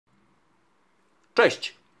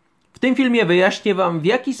Cześć! W tym filmie wyjaśnię Wam, w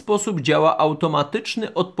jaki sposób działa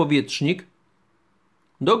automatyczny odpowietrznik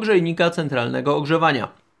do grzejnika centralnego ogrzewania.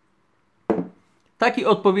 Taki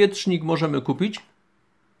odpowietrznik możemy kupić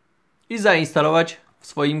i zainstalować w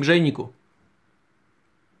swoim grzejniku.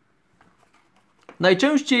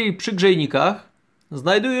 Najczęściej przy grzejnikach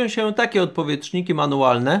znajdują się takie odpowietrzniki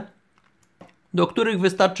manualne, do których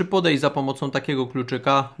wystarczy podejść za pomocą takiego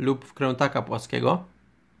kluczyka lub wkrętaka płaskiego,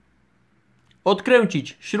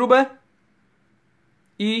 odkręcić śrubę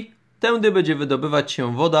i tędy będzie wydobywać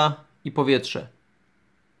się woda i powietrze.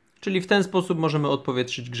 Czyli w ten sposób możemy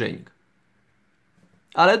odpowietrzyć grzejnik.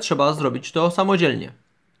 Ale trzeba zrobić to samodzielnie.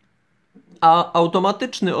 A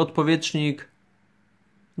automatyczny odpowietrznik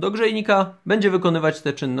do grzejnika będzie wykonywać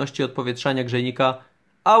te czynności odpowietrzania grzejnika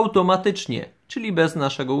automatycznie, czyli bez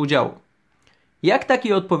naszego udziału. Jak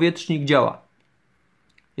taki odpowietrznik działa?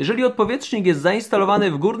 Jeżeli odpowietrznik jest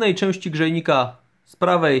zainstalowany w górnej części grzejnika z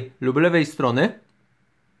prawej lub lewej strony,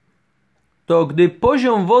 to gdy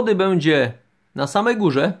poziom wody będzie na samej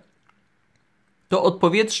górze, to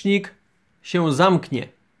odpowietrznik się zamknie,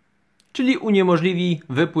 czyli uniemożliwi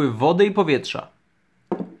wypływ wody i powietrza.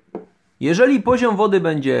 Jeżeli poziom wody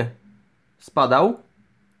będzie spadał,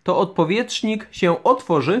 to odpowietrznik się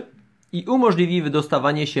otworzy i umożliwi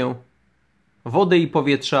wydostawanie się wody i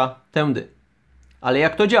powietrza tędy. Ale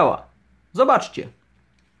jak to działa? Zobaczcie.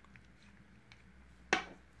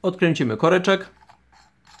 Odkręcimy koreczek.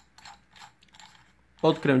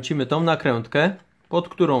 Odkręcimy tą nakrętkę, pod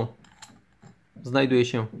którą znajduje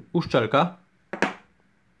się uszczelka.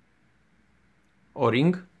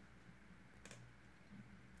 O-ring.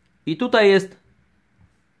 I tutaj jest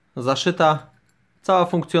zaszyta cała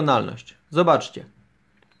funkcjonalność. Zobaczcie.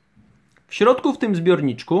 W środku w tym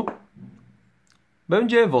zbiorniczku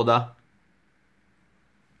będzie woda.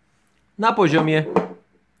 Na poziomie,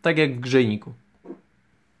 tak jak w grzejniku.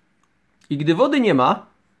 I gdy wody nie ma,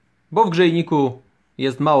 bo w grzejniku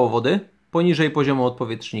jest mało wody, poniżej poziomu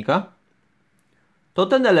odpowietrznika, to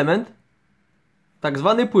ten element, tak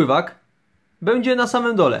zwany pływak, będzie na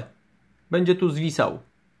samym dole. Będzie tu zwisał.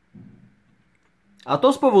 A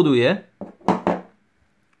to spowoduje,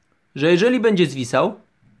 że jeżeli będzie zwisał,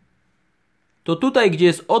 to tutaj, gdzie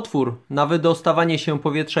jest otwór na wydostawanie się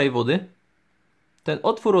powietrza i wody, ten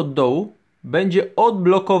otwór od dołu będzie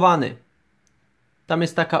odblokowany. Tam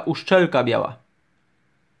jest taka uszczelka biała.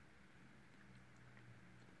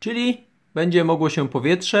 Czyli będzie mogło się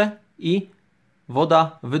powietrze i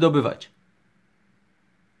woda wydobywać.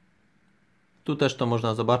 Tu też to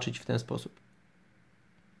można zobaczyć w ten sposób.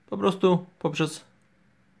 Po prostu poprzez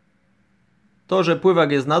to, że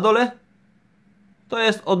pływak jest na dole, to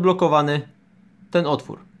jest odblokowany ten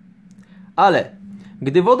otwór. Ale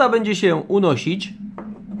gdy woda będzie się unosić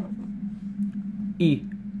i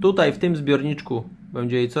tutaj w tym zbiorniczku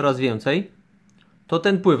będzie jej coraz więcej, to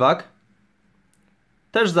ten pływak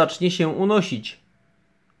też zacznie się unosić.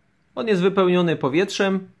 On jest wypełniony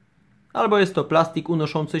powietrzem, albo jest to plastik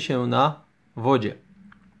unoszący się na wodzie.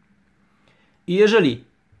 I jeżeli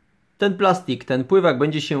ten plastik, ten pływak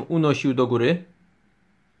będzie się unosił do góry,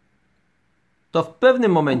 to w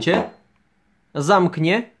pewnym momencie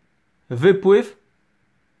zamknie wypływ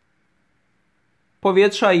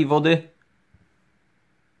powietrza i wody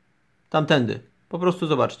tamtędy. Po prostu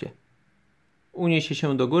zobaczcie. Uniesie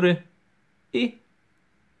się do góry i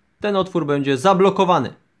ten otwór będzie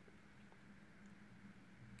zablokowany.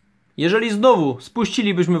 Jeżeli znowu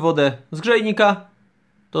spuścilibyśmy wodę z grzejnika,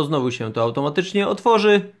 to znowu się to automatycznie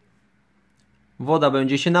otworzy. Woda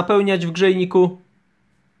będzie się napełniać w grzejniku,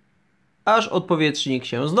 aż odpowietrznik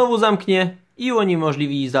się znowu zamknie i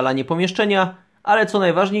uniemożliwi zalanie pomieszczenia, ale co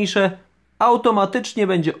najważniejsze, automatycznie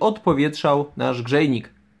będzie odpowietrzał nasz grzejnik.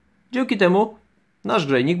 Dzięki temu nasz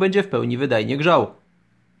grzejnik będzie w pełni wydajnie grzał.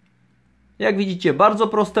 Jak widzicie, bardzo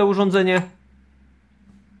proste urządzenie.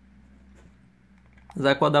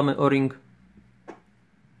 Zakładamy o-ring.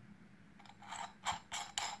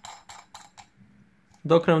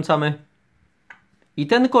 Dokręcamy. I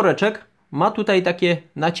ten koreczek ma tutaj takie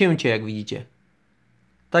nacięcie, jak widzicie.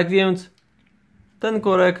 Tak więc ten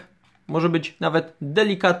korek może być nawet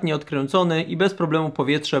delikatnie odkręcony i bez problemu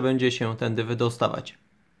powietrze będzie się tędy wydostawać.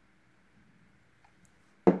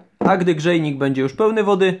 A gdy grzejnik będzie już pełny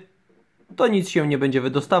wody, to nic się nie będzie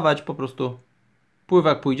wydostawać, po prostu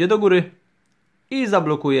pływak pójdzie do góry i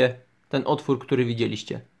zablokuje ten otwór, który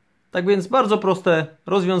widzieliście. Tak więc bardzo proste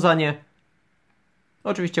rozwiązanie.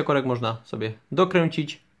 Oczywiście korek można sobie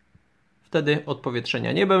dokręcić. Wtedy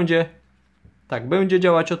odpowietrzenia nie będzie. Tak będzie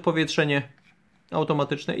działać odpowietrzenie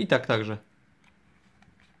automatyczne i tak także.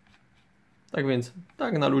 Tak więc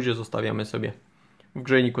tak na luzie zostawiamy sobie w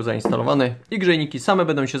grzejniku zainstalowany i grzejniki same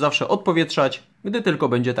będą się zawsze odpowietrzać, gdy tylko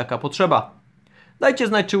będzie taka potrzeba. Dajcie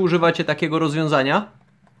znać, czy używacie takiego rozwiązania.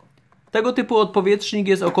 Tego typu odpowietrznik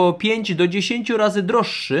jest około 5 do 10 razy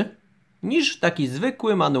droższy niż taki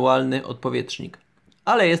zwykły manualny odpowietrznik,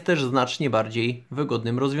 ale jest też znacznie bardziej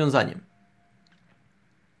wygodnym rozwiązaniem.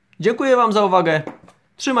 Dziękuję Wam za uwagę,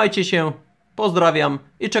 trzymajcie się, pozdrawiam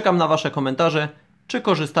i czekam na Wasze komentarze, czy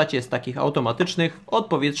korzystacie z takich automatycznych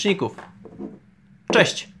odpowietrzników.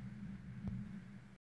 Cześć!